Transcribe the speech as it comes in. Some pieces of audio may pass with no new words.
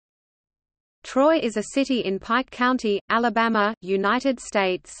Troy is a city in Pike County, Alabama, United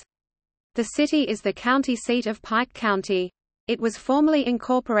States. The city is the county seat of Pike County. It was formally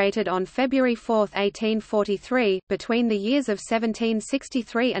incorporated on February 4, 1843. Between the years of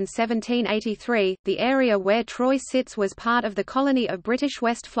 1763 and 1783, the area where Troy sits was part of the colony of British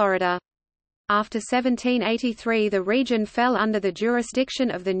West Florida. After 1783, the region fell under the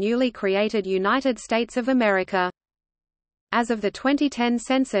jurisdiction of the newly created United States of America. As of the 2010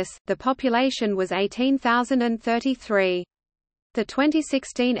 census, the population was 18,033. The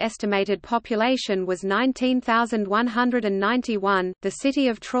 2016 estimated population was 19,191. The city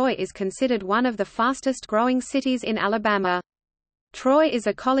of Troy is considered one of the fastest growing cities in Alabama. Troy is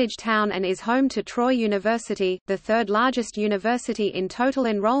a college town and is home to Troy University, the third largest university in total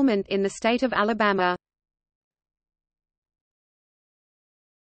enrollment in the state of Alabama.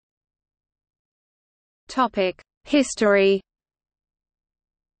 Topic: History.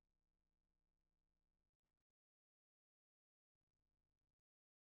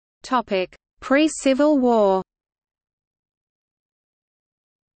 Topic: Pre-Civil War.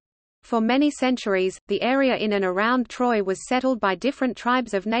 For many centuries, the area in and around Troy was settled by different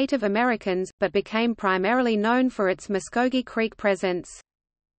tribes of Native Americans, but became primarily known for its Muskogee Creek presence.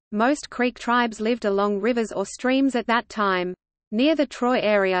 Most Creek tribes lived along rivers or streams at that time. Near the Troy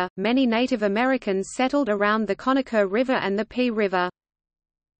area, many Native Americans settled around the Conecuh River and the Pea River.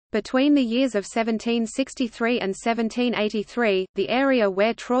 Between the years of 1763 and 1783, the area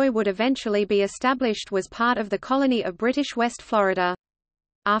where Troy would eventually be established was part of the colony of British West Florida.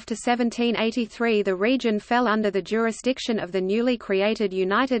 After 1783, the region fell under the jurisdiction of the newly created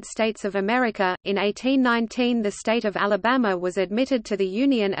United States of America. In 1819, the state of Alabama was admitted to the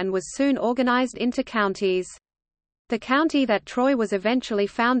Union and was soon organized into counties. The county that Troy was eventually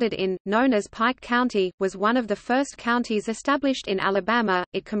founded in, known as Pike County, was one of the first counties established in Alabama.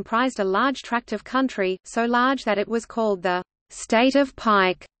 It comprised a large tract of country, so large that it was called the State of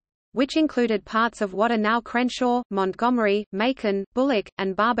Pike, which included parts of what are now Crenshaw, Montgomery, Macon, Bullock,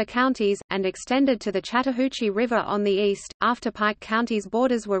 and Barber counties, and extended to the Chattahoochee River on the east. After Pike County's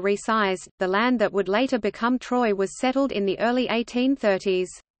borders were resized, the land that would later become Troy was settled in the early 1830s.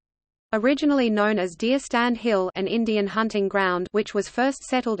 Originally known as Deer Stand Hill, an Indian hunting ground which was first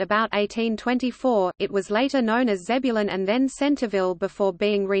settled about 1824, it was later known as Zebulon and then Centerville before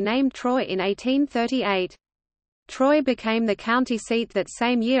being renamed Troy in 1838. Troy became the county seat that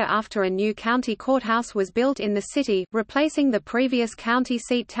same year after a new county courthouse was built in the city, replacing the previous county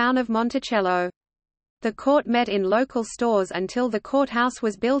seat town of Monticello. The court met in local stores until the courthouse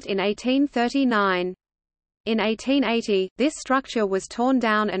was built in 1839. In 1880, this structure was torn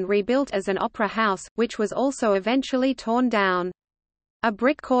down and rebuilt as an opera house, which was also eventually torn down. A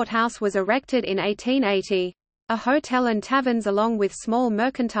brick courthouse was erected in 1880. A hotel and taverns along with small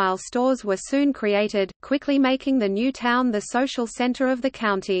mercantile stores were soon created, quickly making the new town the social center of the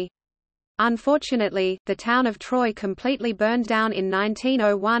county. Unfortunately, the town of Troy completely burned down in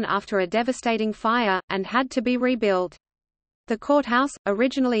 1901 after a devastating fire, and had to be rebuilt. The courthouse,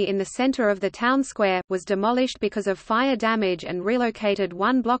 originally in the center of the town square, was demolished because of fire damage and relocated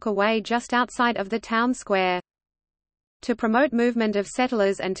 1 block away just outside of the town square. To promote movement of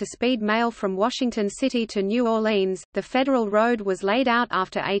settlers and to speed mail from Washington City to New Orleans, the Federal Road was laid out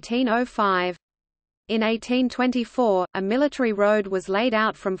after 1805. In 1824, a military road was laid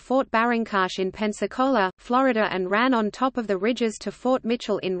out from Fort Barancash in Pensacola, Florida and ran on top of the ridges to Fort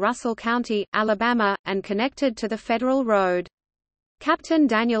Mitchell in Russell County, Alabama, and connected to the Federal Road. Captain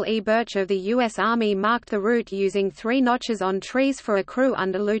Daniel E. Birch of the U.S. Army marked the route using 3 notches on trees for a crew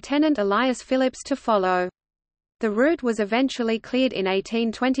under Lieutenant Elias Phillips to follow. The route was eventually cleared in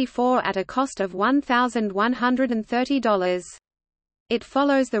 1824 at a cost of $1,130. It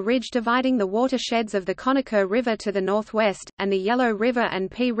follows the ridge dividing the watersheds of the Conecuh River to the northwest, and the Yellow River and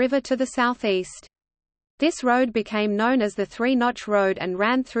Pea River to the southeast. This road became known as the Three-Notch Road and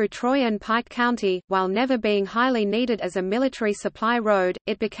ran through Troy and Pike County. While never being highly needed as a military supply road,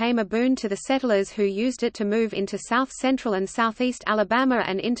 it became a boon to the settlers who used it to move into south-central and southeast Alabama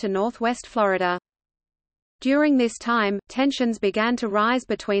and into northwest Florida. During this time, tensions began to rise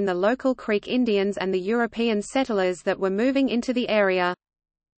between the local Creek Indians and the European settlers that were moving into the area.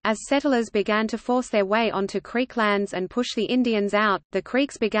 As settlers began to force their way onto Creek lands and push the Indians out, the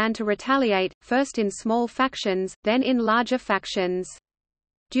Creeks began to retaliate, first in small factions, then in larger factions.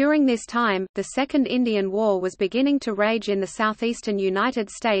 During this time, the Second Indian War was beginning to rage in the southeastern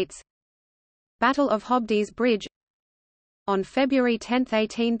United States. Battle of Hobday's Bridge, On February 10,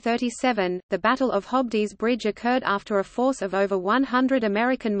 1837, the Battle of Hobday's Bridge occurred after a force of over 100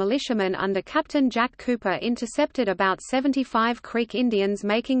 American militiamen under Captain Jack Cooper intercepted about 75 Creek Indians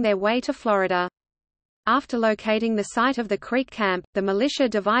making their way to Florida. After locating the site of the Creek camp, the militia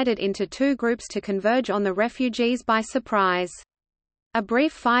divided into two groups to converge on the refugees by surprise. A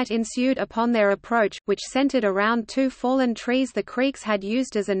brief fight ensued upon their approach, which centered around two fallen trees the Creeks had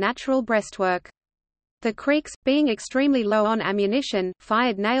used as a natural breastwork. The Creeks, being extremely low on ammunition,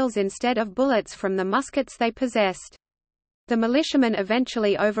 fired nails instead of bullets from the muskets they possessed. The militiamen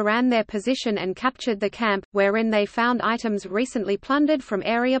eventually overran their position and captured the camp, wherein they found items recently plundered from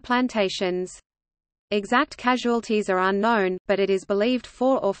area plantations. Exact casualties are unknown, but it is believed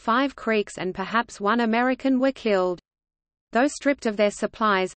 4 or 5 Creeks and perhaps 1 American were killed. Though stripped of their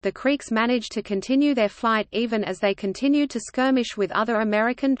supplies, the Creeks managed to continue their flight even as they continued to skirmish with other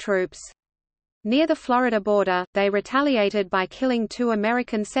American troops. Near the Florida border, they retaliated by killing 2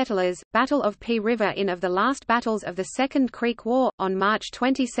 American settlers. Battle of Pea River. In of the last battles of the Second Creek War, on March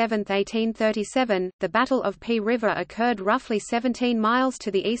 27, 1837, the Battle of Pea River occurred roughly 17 miles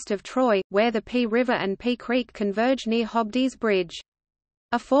to the east of Troy, where the Pea River and Pea Creek converge near Hobday's Bridge.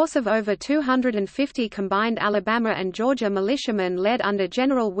 A force of over 250 combined Alabama and Georgia militiamen led under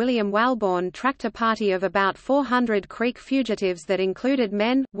General William Walborn tracked a party of about 400 Creek fugitives that included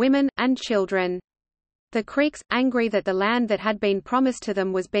men, women, and children. The Creeks, angry that the land that had been promised to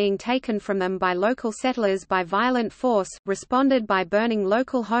them was being taken from them by local settlers by violent force, responded by burning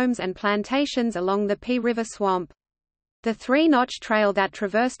local homes and plantations along the Pea River swamp. The three-notch trail that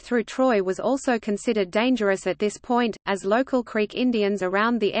traversed through Troy was also considered dangerous at this point, as local Creek Indians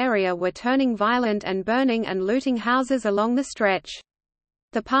around the area were turning violent and burning and looting houses along the stretch.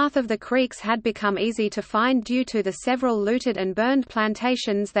 The path of the Creeks had become easy to find due to the several looted and burned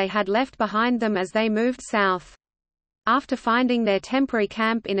plantations they had left behind them as they moved south. After finding their temporary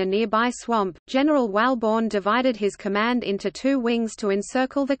camp in a nearby swamp, General Walborn divided his command into 2 wings to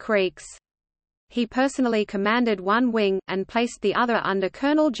encircle the Creeks. He personally commanded one wing, and placed the other under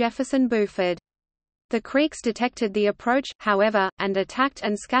Colonel Jefferson Buford. The Creeks detected the approach, however, and attacked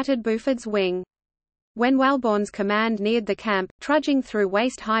and scattered Buford's wing. When Walborn's command neared the camp, trudging through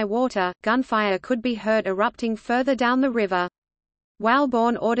waist-high water, gunfire could be heard erupting further down the river.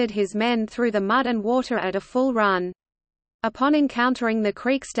 Walborn ordered his men through the mud and water at a full run. Upon encountering the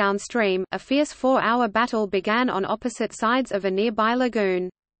Creeks downstream, a fierce 4-hour battle began on opposite sides of a nearby lagoon.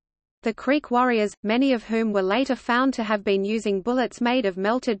 The Creek warriors, many of whom were later found to have been using bullets made of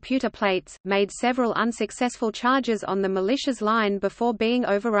melted pewter plates, made several unsuccessful charges on the militia's line before being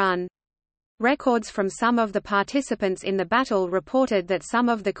overrun. Records from some of the participants in the battle reported that some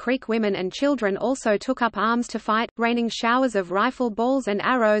of the Creek women and children also took up arms to fight, raining showers of rifle balls and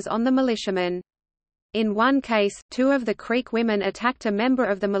arrows on the militiamen. In one case, 2 of the Creek women attacked a member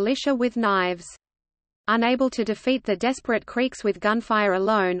of the militia with knives. Unable to defeat the desperate Creeks with gunfire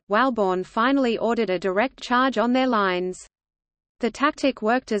alone, Walborn finally ordered a direct charge on their lines. The tactic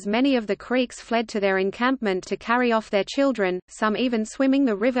worked as many of the Creeks fled to their encampment to carry off their children, some even swimming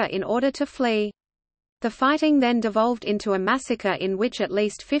the river in order to flee. The fighting then devolved into a massacre in which at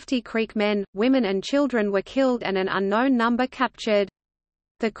least 50 Creek men, women and children were killed and an unknown number captured.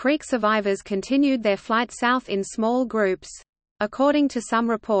 The Creek survivors continued their flight south in small groups. According to some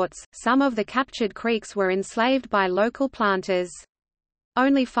reports, some of the captured Creeks were enslaved by local planters.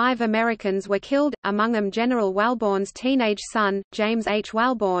 Only 5 Americans were killed, among them General Walborn's teenage son, James H.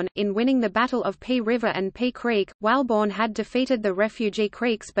 Walborn. In winning the Battle of Pea River and Pea Creek, Walborn had defeated the refugee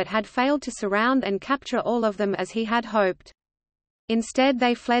Creeks but had failed to surround and capture all of them as he had hoped. Instead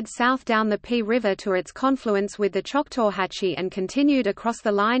they fled south down the Pea River to its confluence with the Choctawhatchee and continued across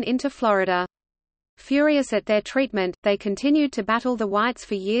the line into Florida. Furious at their treatment, they continued to battle the whites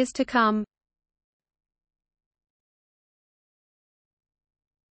for years to come.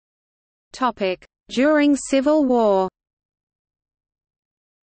 During Civil War.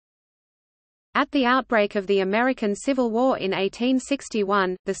 At the outbreak of the American Civil War in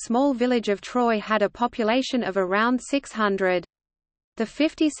 1861, the small village of Troy had a population of around 600. The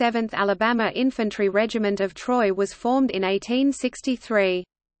 57th Alabama Infantry Regiment of Troy was formed in 1863.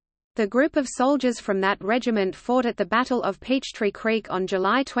 The group of soldiers from that regiment fought at the Battle of Peachtree Creek on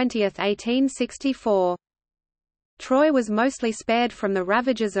July 20, 1864. Troy was mostly spared from the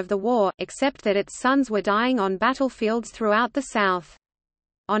ravages of the war, except that its sons were dying on battlefields throughout the South.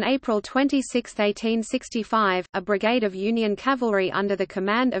 On April 26, 1865, a brigade of Union cavalry under the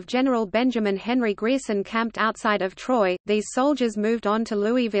command of General Benjamin Henry Grierson camped outside of Troy. These soldiers moved on to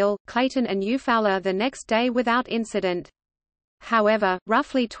Louisville, Clayton and Eufaula the next day without incident. However,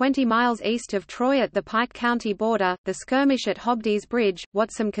 roughly 20 miles east of Troy at the Pike County border, the skirmish at Hobdey's Bridge,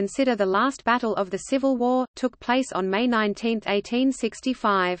 what some consider the last battle of the Civil War, took place on May 19,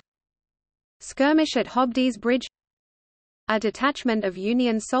 1865. Skirmish at Hobdey's Bridge. A detachment of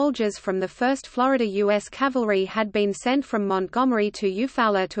Union soldiers from the 1st Florida U.S. Cavalry had been sent from Montgomery to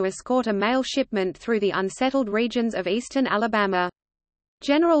Eufaula to escort a mail shipment through the unsettled regions of eastern Alabama.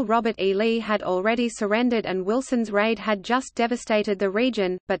 General Robert E. Lee had already surrendered and Wilson's raid had just devastated the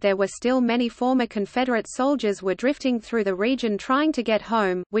region, but there were still many former Confederate soldiers were drifting through the region trying to get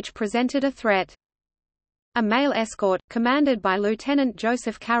home, which presented a threat. A mail escort, commanded by Lieutenant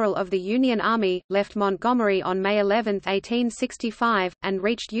Joseph Carroll of the Union Army, left Montgomery on May 11, 1865, and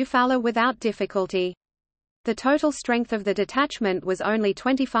reached Eufaula without difficulty. The total strength of the detachment was only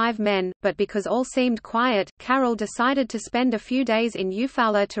 25 men, but because all seemed quiet, Carroll decided to spend a few days in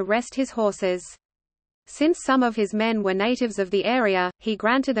Eufaula to rest his horses. Since some of his men were natives of the area, he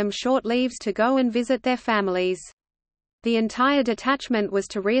granted them short leaves to go and visit their families. The entire detachment was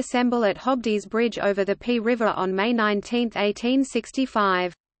to reassemble at Hobdey's Bridge over the Pea River on May 19,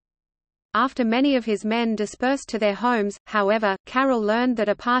 1865. After many of his men dispersed to their homes, however, Carroll learned that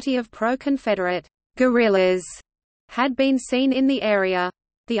a party of pro-Confederate guerrillas had been seen in the area.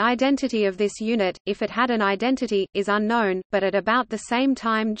 The identity of this unit, if it had an identity, is unknown, but at about the same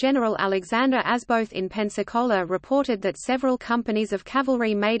time General Alexander Asboth in Pensacola reported that several companies of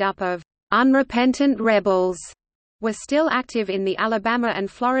cavalry made up of unrepentant rebels were still active in the Alabama and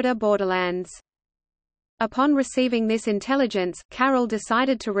Florida borderlands. Upon receiving this intelligence, Carroll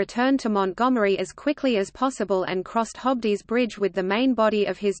decided to return to Montgomery as quickly as possible and crossed Hobdey's Bridge with the main body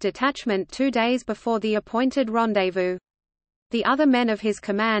of his detachment 2 days before the appointed rendezvous. The other men of his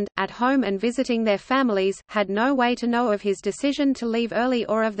command, at home and visiting their families, had no way to know of his decision to leave early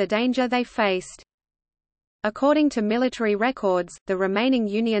or of the danger they faced. According to military records, the remaining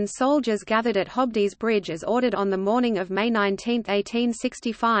Union soldiers gathered at Hobdey's Bridge as ordered on the morning of May 19,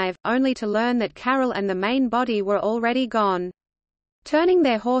 1865, only to learn that Carroll and the main body were already gone. Turning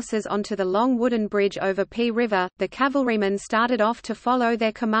their horses onto the long wooden bridge over Pea River, the cavalrymen started off to follow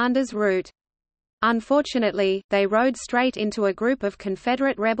their commander's route. Unfortunately, they rode straight into a group of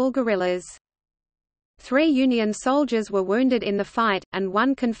Confederate rebel guerrillas. 3 Union soldiers were wounded in the fight, and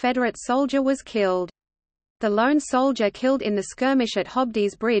 1 Confederate soldier was killed. The lone soldier killed in the skirmish at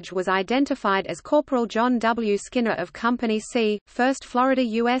Hobdey's Bridge was identified as Corporal John W. Skinner of Company C, 1st Florida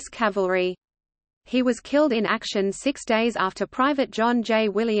U.S. Cavalry. He was killed in action 6 days after Private John J.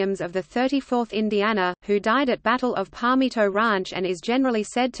 Williams of the 34th Indiana, who died at Battle of Palmito Ranch and is generally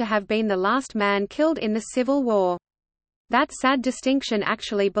said to have been the last man killed in the Civil War. That sad distinction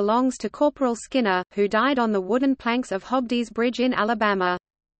actually belongs to Corporal Skinner, who died on the wooden planks of Hobdey's Bridge in Alabama.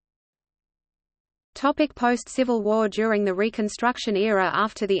 Post-Civil War. During the Reconstruction era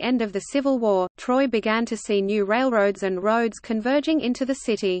after the end of the Civil War, Troy began to see new railroads and roads converging into the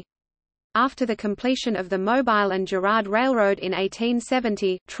city. After the completion of the Mobile and Girard Railroad in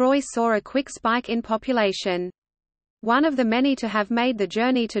 1870, Troy saw a quick spike in population. One of the many to have made the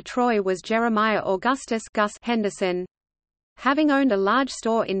journey to Troy was Jeremiah Augustus Gus Henderson. Having owned a large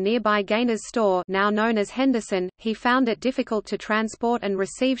store in nearby Gainer's Store, now known as Henderson, he found it difficult to transport and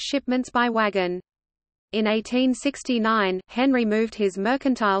receive shipments by wagon. In 1869, Henry moved his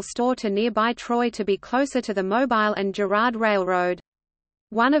mercantile store to nearby Troy to be closer to the Mobile and Girard Railroad.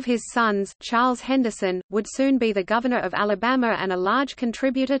 One of his sons, Charles Henderson, would soon be the governor of Alabama and a large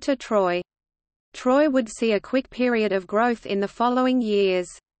contributor to Troy. Troy would see a quick period of growth in the following years.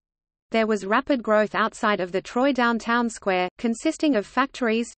 There was rapid growth outside of the Troy downtown square, consisting of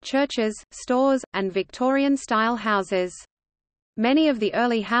factories, churches, stores, and Victorian-style houses. Many of the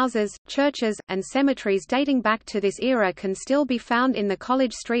early houses, churches, and cemeteries dating back to this era can still be found in the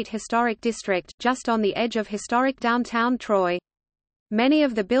College Street Historic District, just on the edge of historic downtown Troy. Many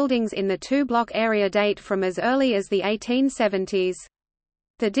of the buildings in the 2-block area date from as early as the 1870s.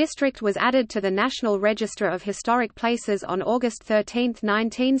 The district was added to the National Register of Historic Places on August 13,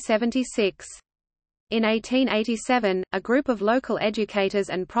 1976. In 1887, a group of local educators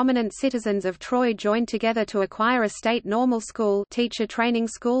and prominent citizens of Troy joined together to acquire a state normal school, teacher training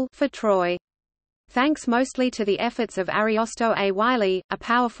school for Troy. Thanks mostly to the efforts of Ariosto A. Wiley, a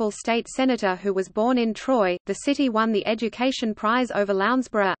powerful state senator who was born in Troy, the city won the education prize over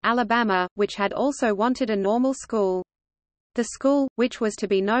Lounsborough, Alabama, which had also wanted a normal school. The school, which was to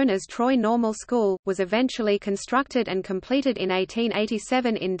be known as Troy Normal School, was eventually constructed and completed in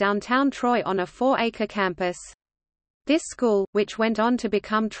 1887 in downtown Troy on a 4-acre campus. This school, which went on to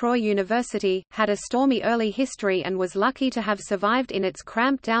become Troy University, had a stormy early history and was lucky to have survived in its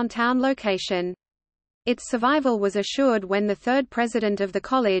cramped downtown location. Its survival was assured when the third president of the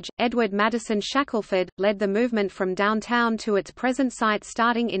college, Edward Madison Shackelford, led the movement from downtown to its present site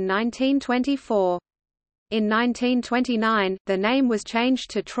starting in 1924. In 1929, the name was changed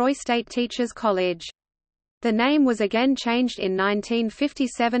to Troy State Teachers College. The name was again changed in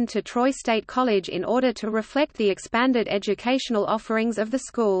 1957 to Troy State College in order to reflect the expanded educational offerings of the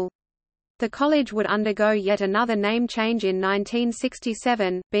school. The college would undergo yet another name change in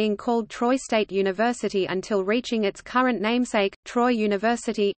 1967, being called Troy State University until reaching its current namesake, Troy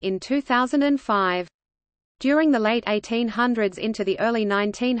University, in 2005. During the late 1800s into the early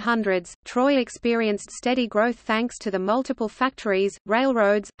 1900s, Troy experienced steady growth thanks to the multiple factories,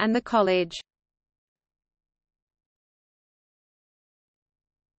 railroads, and the college.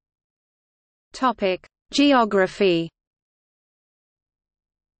 Geography.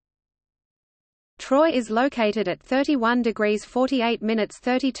 Troy is located at 31 degrees 48 minutes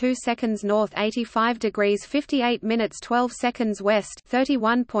 32 seconds north, 85 degrees 58 minutes 12 seconds west,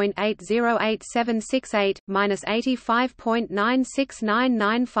 31.808768,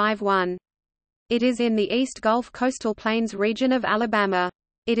 -85.969951. It is in the East Gulf Coastal Plains region of Alabama.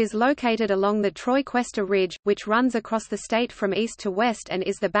 It is located along the Troy-Cuesta Ridge, which runs across the state from east to west and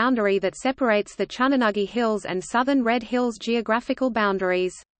is the boundary that separates the Chunonugee Hills and southern Red Hills geographical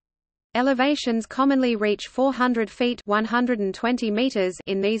boundaries. Elevations commonly reach 400 feet 120 meters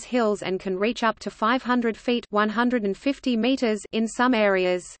in these hills and can reach up to 500 feet 150 meters in some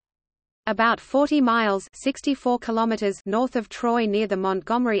areas. About 40 miles 64 kilometers north of Troy near the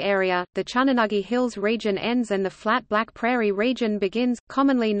Montgomery area, the Chunonugee Hills region ends and the flat Black Prairie region begins,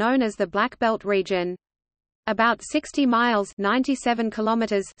 commonly known as the Black Belt region. About 60 miles 97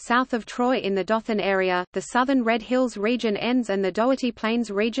 kilometers south of Troy in the Dothan area, the southern Red Hills region ends and the Doherty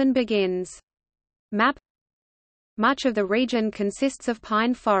Plains region begins. Map. Much of the region consists of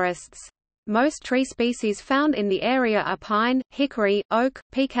pine forests. Most tree species found in the area are pine, hickory, oak,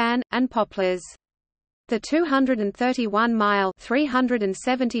 pecan, and poplars. The 231-mile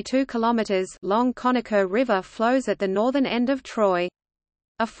 (372 kilometers) long Conecuh River flows at the northern end of Troy.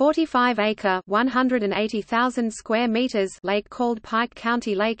 A 45-acre (180,000 square meters) lake called Pike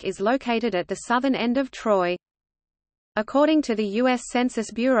County Lake is located at the southern end of Troy. According to the U.S.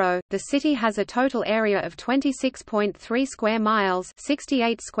 Census Bureau, the city has a total area of 26.3 square miles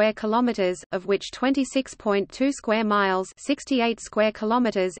 (68 square kilometers), of which 26.2 square miles (68 square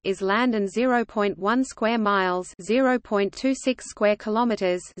kilometers) is land and 0.1 square miles (0.26 square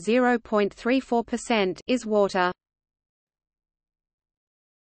kilometers) (0.34%) is water.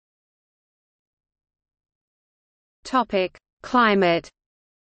 Topic: Climate.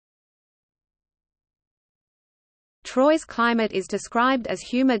 Troy's climate is described as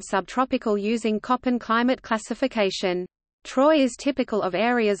humid subtropical using Köppen climate classification. Troy is typical of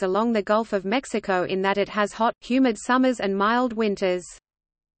areas along the Gulf of Mexico in that it has hot, humid summers and mild winters.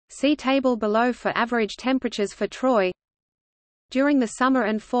 See table below for average temperatures for Troy. During the summer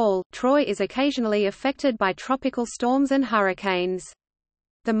and fall, Troy is occasionally affected by tropical storms and hurricanes.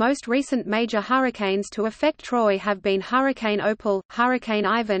 The most recent major hurricanes to affect Troy have been Hurricane Opal, Hurricane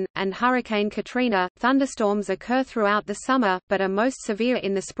Ivan, and Hurricane Katrina. Thunderstorms occur throughout the summer, but are most severe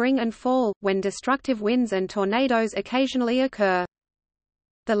in the spring and fall, when destructive winds and tornadoes occasionally occur.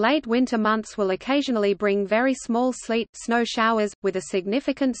 The late winter months will occasionally bring very small sleet, snow showers, with a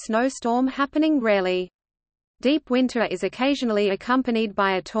significant snowstorm happening rarely. Deep winter is occasionally accompanied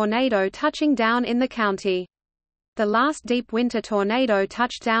by a tornado touching down in the county. The last deep winter tornado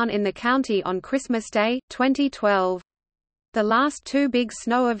touched down in the county on Christmas Day, 2012. The last two big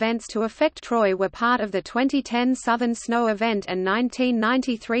snow events to affect Troy were part of the 2010 Southern Snow Event and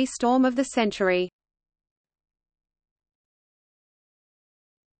 1993 Storm of the Century.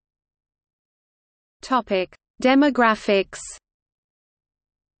 Demographics.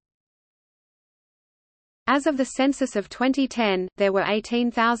 As of the census of 2010, there were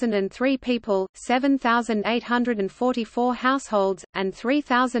 18,003 people, 7,844 households, and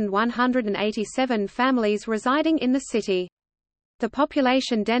 3,187 families residing in the city. The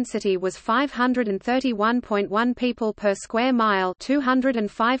population density was 531.1 people per square mile,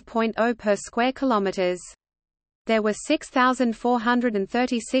 205.0 per square kilometers. There were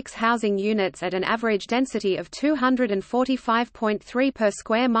 6,436 housing units at an average density of 245.3 per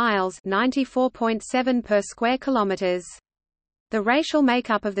square miles, 94.7 per square kilometers. The racial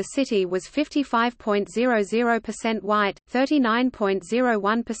makeup of the city was 55.00% white,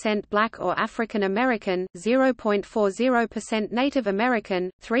 39.01% black or African American, 0.40% Native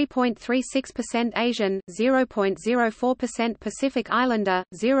American, 3.36% Asian, 0.04% Pacific Islander,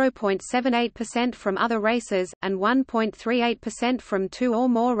 0.78% from other races, and 1.38% from two or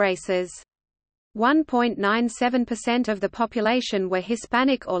more races. 1.97% of the population were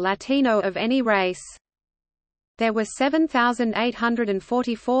Hispanic or Latino of any race. There were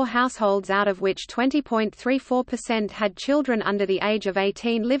 7,844 households, out of which 20.34% had children under the age of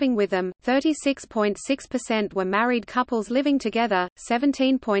 18 living with them, 36.6% were married couples living together,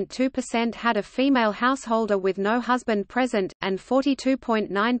 17.2% had a female householder with no husband present, and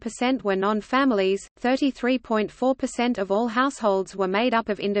 42.9% were non-families. 33.4% of all households were made up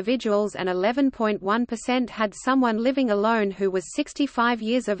of individuals, and 11.1% had someone living alone who was 65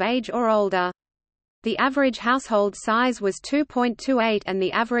 years of age or older. The average household size was 2.28 and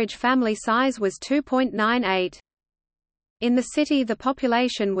the average family size was 2.98. In the city, the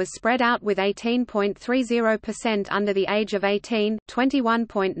population was spread out, with 18.30% under the age of 18,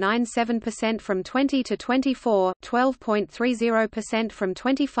 21.97% from 20 to 24, 12.30% from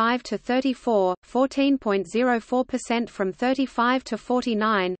 25 to 34, 14.04% from 35 to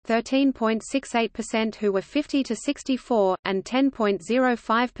 49, 13.68% who were 50 to 64, and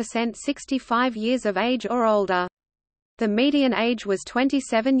 10.05% 65 years of age or older. The median age was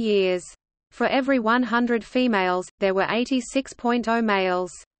 27 years. For every 100 females, there were 86.0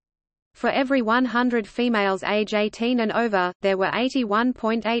 males. For every 100 females age 18 and over, there were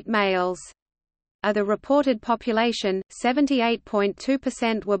 81.8 males. Of the reported population,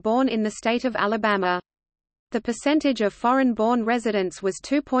 78.2% were born in the state of Alabama. The percentage of foreign-born residents was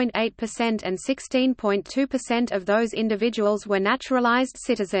 2.8% and 16.2% of those individuals were naturalized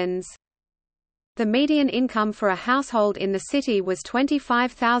citizens. The median income for a household in the city was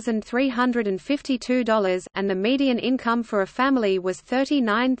 $25,352, and the median income for a family was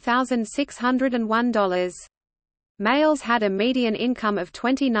 $39,601. Males had a median income of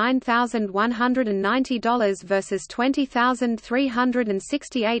 $29,190 versus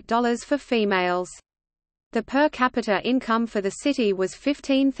 $20,368 for females. The per capita income for the city was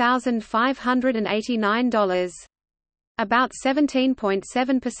 $15,589. About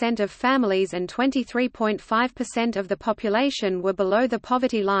 17.7% of families and 23.5% of the population were below the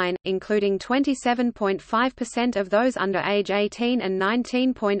poverty line, including 27.5% of those under age 18 and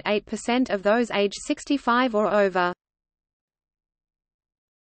 19.8% of those age 65 or over.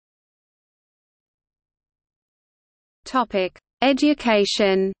 Topic: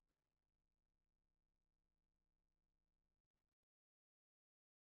 Education.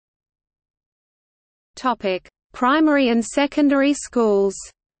 Topic: Primary and secondary schools.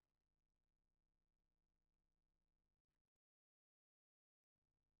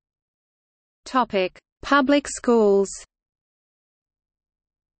 Topic: Public schools.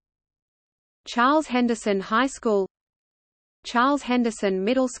 Charles Henderson High School, Charles Henderson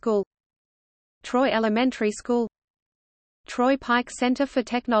Middle School, Troy Elementary School, Troy Pike Center for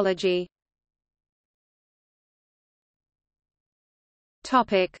Technology.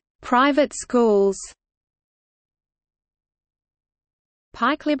 Topic: Private schools.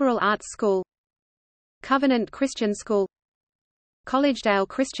 Pike Liberal Arts School, Covenant Christian School, Collegedale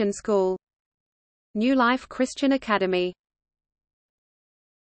Christian School, New Life Christian Academy.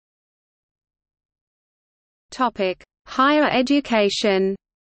 Topic: Higher education.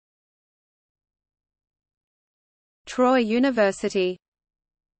 Troy University.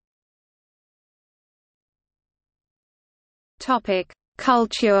 Topic: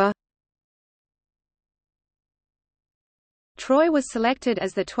 Culture. Troy was selected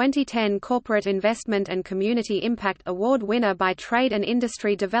as the 2010 Corporate Investment and Community Impact Award winner by Trade and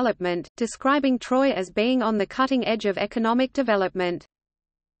Industry Development, describing Troy as being on the cutting edge of economic development.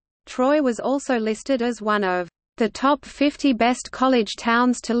 Troy was also listed as one of the top 50 best college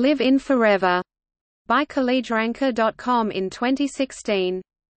towns to live in forever by collegeranker.com in 2016.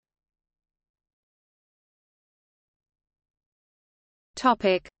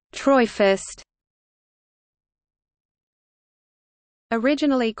 Topic: TroyFest.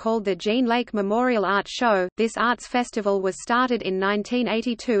 Originally called the Jean Lake Memorial Art Show, this arts festival was started in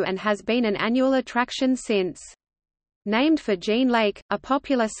 1982 and has been an annual attraction since. Named for Jean Lake, a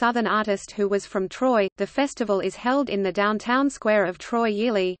popular Southern artist who was from Troy, the festival is held in the downtown square of Troy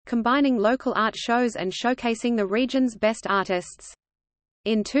yearly, combining local art shows and showcasing the region's best artists.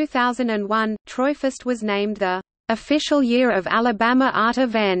 In 2001, TroyFest was named the official Year of Alabama Art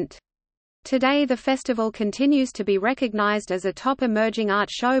event. Today the festival continues to be recognized as a top emerging art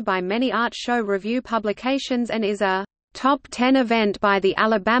show by many art show review publications and is a top 10 event by the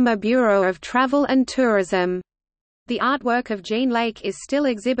Alabama Bureau of Travel and Tourism. The artwork of Jean Lake is still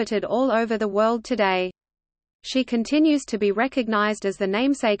exhibited all over the world today. She continues to be recognized as the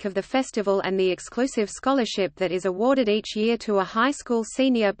namesake of the festival and the exclusive scholarship that is awarded each year to a high school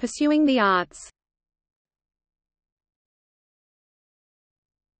senior pursuing the arts.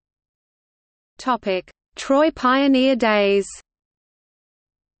 Troy Pioneer Days.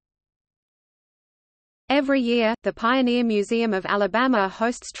 Every year, the Pioneer Museum of Alabama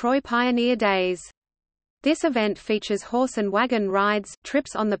hosts Troy Pioneer Days. This event features horse and wagon rides,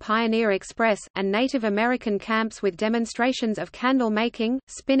 trips on the Pioneer Express, and Native American camps with demonstrations of candle making,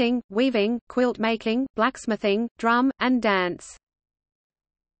 spinning, weaving, quilt making, blacksmithing, drum, and dance.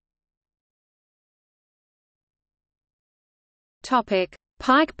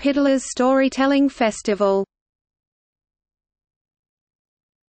 Pike Piddlers Storytelling Festival.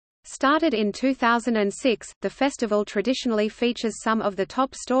 Started in 2006, the festival traditionally features some of the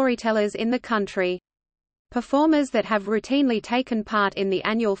top storytellers in the country. Performers that have routinely taken part in the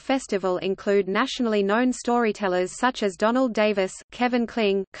annual festival include nationally known storytellers such as Donald Davis, Kevin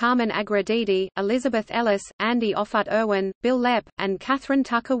Kling, Carmen Agredidi, Elizabeth Ellis, Andy Offut-Irwin, Bill Lepp, and Catherine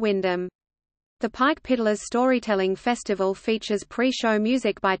Tucker Wyndham. The Pike Piddlers Storytelling Festival features pre-show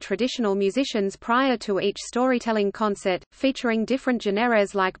music by traditional musicians prior to each storytelling concert, featuring different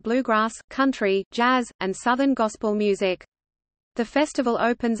genres like bluegrass, country, jazz, and southern gospel music. The festival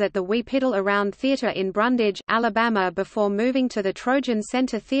opens at the We Piddle Around Theater in Brundage, Alabama before moving to the Trojan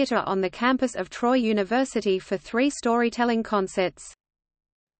Center Theater on the campus of Troy University for 3 storytelling concerts.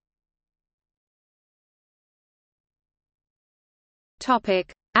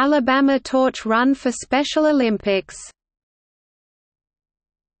 Alabama Torch Run for Special Olympics.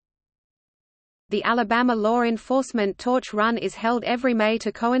 The Alabama Law Enforcement Torch Run is held every May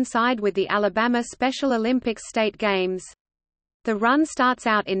to coincide with the Alabama Special Olympics State Games. The run starts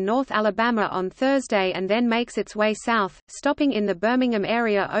out in North Alabama on Thursday and then makes its way south, stopping in the Birmingham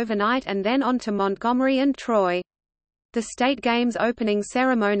area overnight and then on to Montgomery and Troy. The State Games opening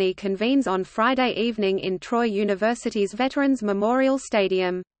ceremony convenes on Friday evening in Troy University's Veterans Memorial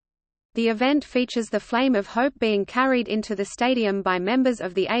Stadium. The event features the Flame of Hope being carried into the stadium by members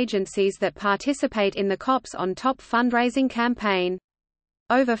of the agencies that participate in the Cops on Top fundraising campaign.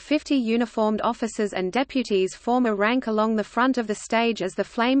 Over 50 uniformed officers and deputies form a rank along the front of the stage as the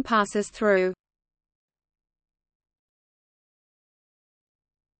flame passes through.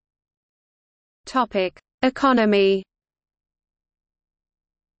 Economy.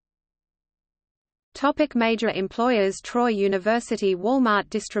 Major employers: Troy University, Walmart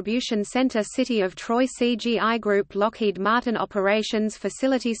Distribution Center, City of Troy, CGI Group, Lockheed Martin, Operations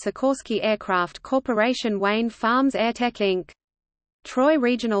Facility, Sikorsky Aircraft Corporation, Wayne Farms, Airtech Inc. Troy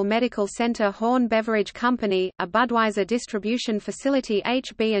Regional Medical Center, Horn Beverage Company, a Budweiser distribution facility,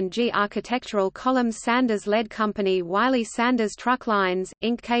 HB&G Architectural Columns, Sanders Lead Company, Wiley Sanders Truck Lines,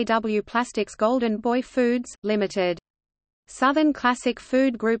 Inc. KW Plastics, Golden Boy Foods, Limited. Southern Classic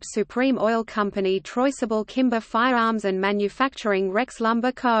Food Group, Supreme Oil Company, Troy-Sable Kimber Firearms and Manufacturing, Rex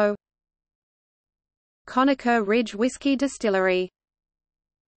Lumber Co. Conacher Ridge Whiskey Distillery.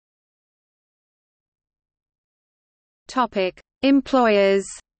 Employers.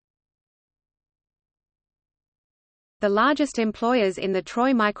 The largest employers in the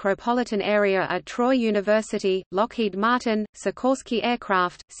Troy micropolitan area are Troy University, Lockheed Martin, Sikorsky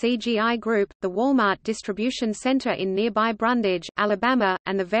Aircraft, CGI Group, the Walmart Distribution Center in nearby Brundage, Alabama,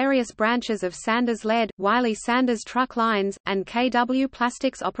 and the various branches of Sanders Lead, Wiley Sanders Truck Lines, and KW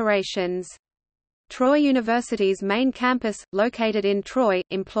Plastics Operations. Troy University's main campus, located in Troy,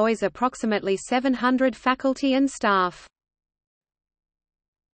 employs approximately 700 faculty and staff.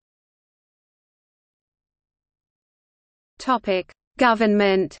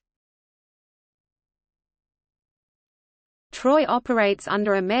 Government. Troy operates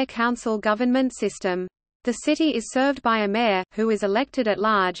under a mayor-council government system. The city is served by a mayor, who is elected at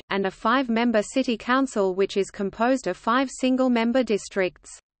large, and a 5-member city council which is composed of 5 single-member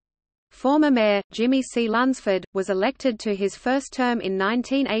districts. Former mayor, Jimmy C. Lunsford, was elected to his first term in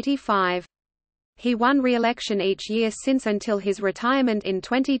 1985. He won re-election each year since until his retirement in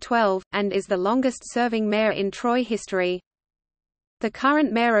 2012, and is the longest-serving mayor in Troy history. The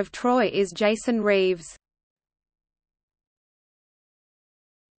current mayor of Troy is Jason Reeves.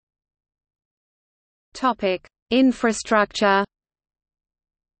 Infrastructure.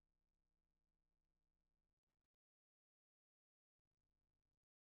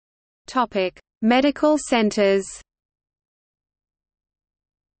 Medical centers.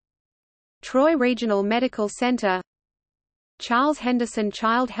 Troy Regional Medical Center, Charles Henderson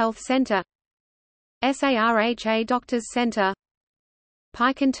Child Health Center, SARHA Doctors Center,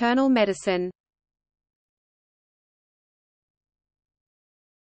 Pike Internal Medicine.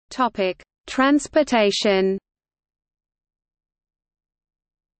 Transportation.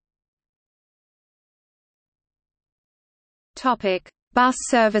 Bus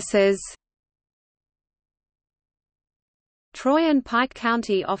services. Troy and Pike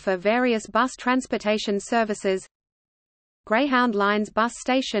County offer various bus transportation services. Greyhound Lines Bus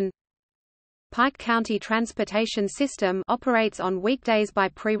Station. Pike County Transportation System operates on weekdays by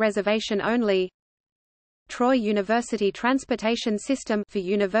pre-reservation only. Troy University Transportation System for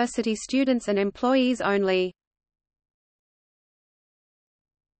university students and employees only.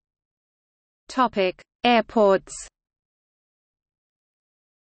 Topic: Airports.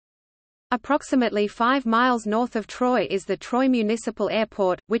 Approximately 5 miles north of Troy is the Troy Municipal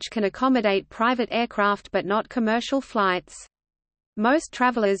Airport, which can accommodate private aircraft but not commercial flights. Most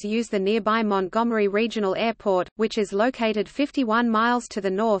travelers use the nearby Montgomery Regional Airport, which is located 51 miles to the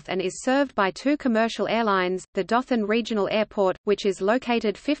north and is served by 2 commercial airlines, the Dothan Regional Airport, which is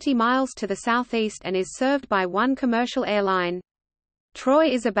located 50 miles to the southeast and is served by 1 commercial airline. Troy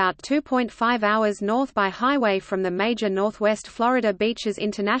is about 2.5 hours north by highway from the major Northwest Florida Beaches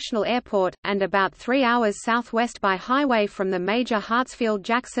International Airport, and about 3 hours southwest by highway from the major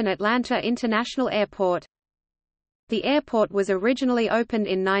Hartsfield-Jackson Atlanta International Airport. The airport was originally opened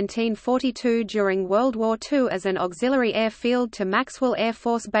in 1942 during World War II as an auxiliary airfield to Maxwell Air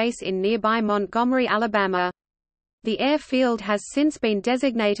Force Base in nearby Montgomery, Alabama. The airfield has since been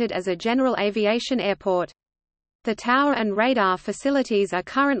designated as a general aviation airport. The tower and radar facilities are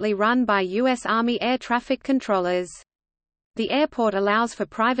currently run by U.S. Army air traffic controllers. The airport allows for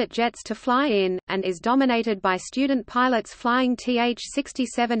private jets to fly in, and is dominated by student pilots flying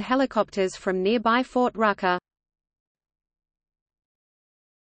TH-67 helicopters from nearby Fort Rucker.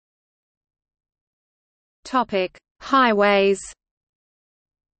 Highways.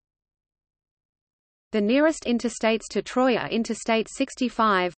 The nearest interstates to Troy are Interstate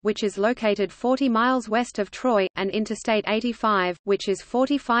 65, which is located 40 miles west of Troy, and Interstate 85, which is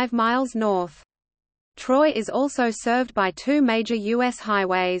 45 miles north. Troy is also served by 2 major U.S.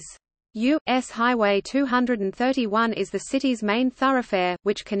 highways. U.S. Highway 231 is the city's main thoroughfare,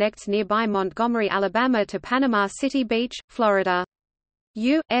 which connects nearby Montgomery, Alabama to Panama City Beach, Florida.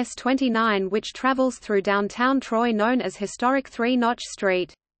 U.S. 29 which travels through downtown Troy known as historic Three-Notch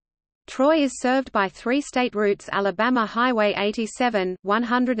Street. Troy is served by 3 state routes: Alabama Highway 87,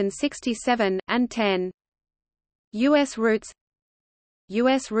 167, and 10. U.S. routes: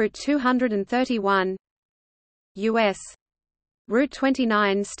 U.S. Route 231, U.S. Route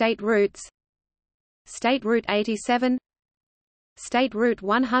 29, state routes: State Route 87, State Route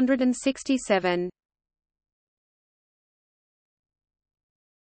 167.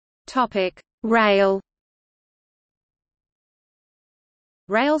 Topic: Rail.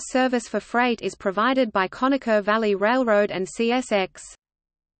 Rail service for freight is provided by Conecuh Valley Railroad and CSX.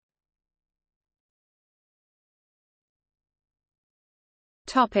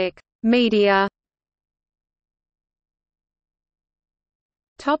 Topic: Media.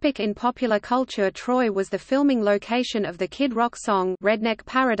 In popular culture, Troy was the filming location of the Kid Rock song Redneck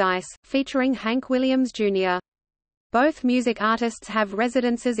Paradise, featuring Hank Williams Jr. Both music artists have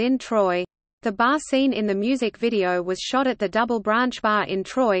residences in Troy. The bar scene in the music video was shot at the Double Branch Bar in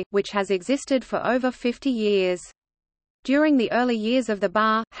Troy, which has existed for over 50 years. During the early years of the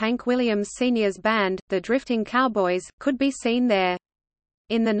bar, Hank Williams Sr.'s band, the Drifting Cowboys, could be seen there.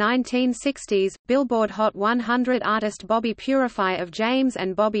 In the 1960s, Billboard Hot 100 artist Bobby Purify of James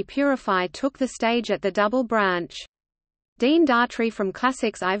and Bobby Purify took the stage at the Double Branch. Dean Dartrey from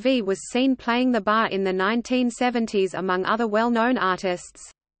Classics IV was seen playing the bar in the 1970s among other well-known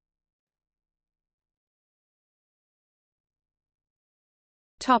artists.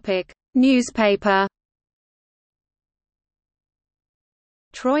 Newspaper.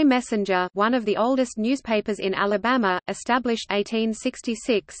 Troy Messenger, one of the oldest newspapers in Alabama, established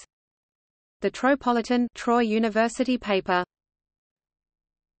 1866. The Troypolitan, Troy University paper.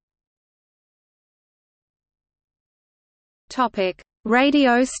 Topic: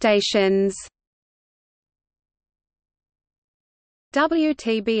 Radio stations.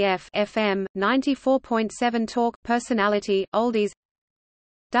 WTBF FM 94.7 Talk Personality Oldies.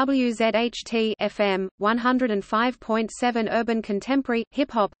 WZHT FM 105.7 Urban Contemporary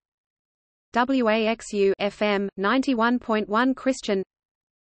Hip Hop. WAXU FM 91.1 Christian.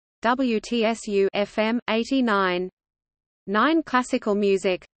 WTSU FM 89.9 Classical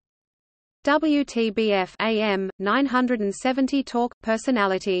Music. WTBF AM 970 Talk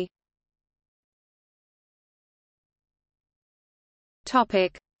Personality.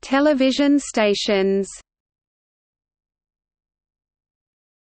 Topic: Television stations.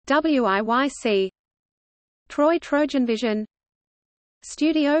 WIYC, Troy Trojan Vision,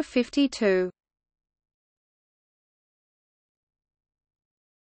 Studio 52.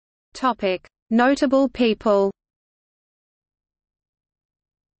 Topic: Notable people.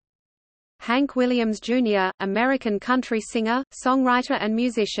 Hank Williams Jr., American country singer, songwriter and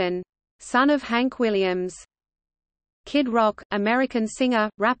musician. Son of Hank Williams. Kid Rock, American singer,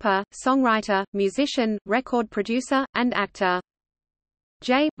 rapper, songwriter, musician, record producer, and actor.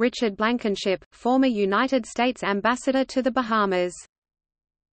 J. Richard Blankenship, former United States Ambassador to the Bahamas.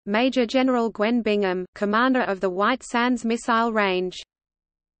 Major General Gwen Bingham, commander of the White Sands Missile Range.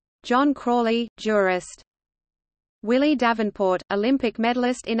 John Crawley, jurist. Willie Davenport, Olympic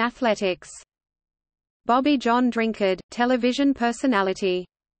medalist in athletics. Bobby John Drinkard, television personality.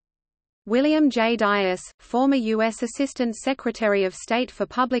 William J. Dias, former U.S. Assistant Secretary of State for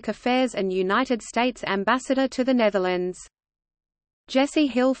Public Affairs and United States Ambassador to the Netherlands. Jesse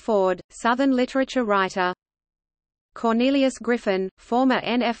Hill Ford, Southern literature writer. Cornelius Griffin, former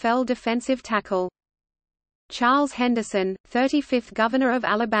NFL defensive tackle. Charles Henderson, 35th Governor of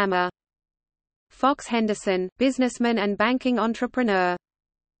Alabama. Fox Henderson, businessman and banking entrepreneur.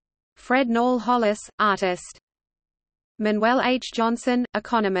 Fred Nall Hollis, artist. Manuel H. Johnson,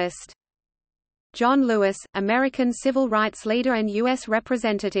 economist. John Lewis, American civil rights leader and U.S.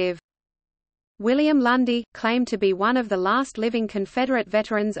 representative. William Lundy, claimed to be one of the last living Confederate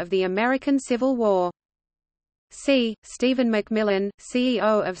veterans of the American Civil War. C. Stephen McMillan,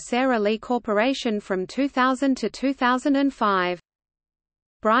 CEO of Sarah Lee Corporation from 2000 to 2005.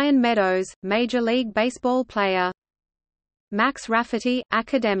 Brian Meadows, Major League Baseball player. Max Rafferty,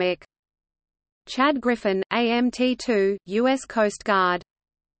 academic. Chad Griffin, AMT-2, U.S. Coast Guard.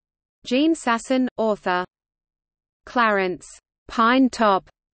 Gene Sasson, author. Clarence Pine Top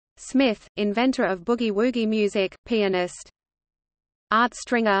Smith, inventor of boogie-woogie music, pianist. Art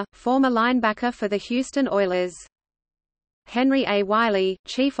Stringer, former linebacker for the Houston Oilers. Henry A. Wiley,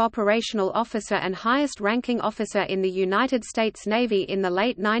 Chief Operational Officer and highest-ranking officer in the United States Navy in the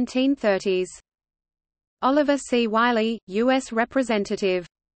late 1930s. Oliver C. Wiley, U.S. Representative.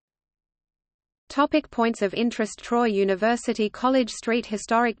 Topic points of interest: Troy University College Street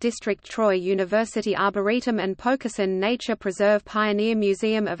Historic District, Troy University Arboretum and Poquessson Nature Preserve, Pioneer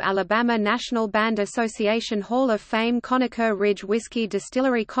Museum of Alabama, National Band Association Hall of Fame, Conacher Ridge Whiskey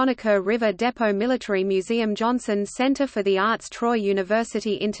Distillery, Conacher River Depot Military Museum, Johnson Center for the Arts, Troy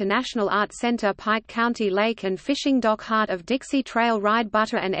University International Art Center, Pike County Lake and Fishing Dock, Heart of Dixie Trail Ride,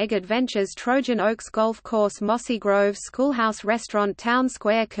 Butter and Egg Adventures, Trojan Oaks Golf Course, Mossy Grove Schoolhouse Restaurant, Town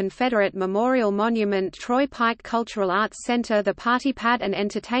Square Confederate Memorial Monument, Troy Pike Cultural Arts Center, the Party Pad and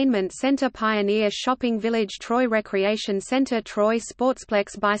Entertainment Center, Pioneer Shopping Village, Troy Recreation Center, Troy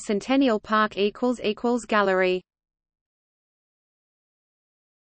Sportsplex, Bicentennial Park. Gallery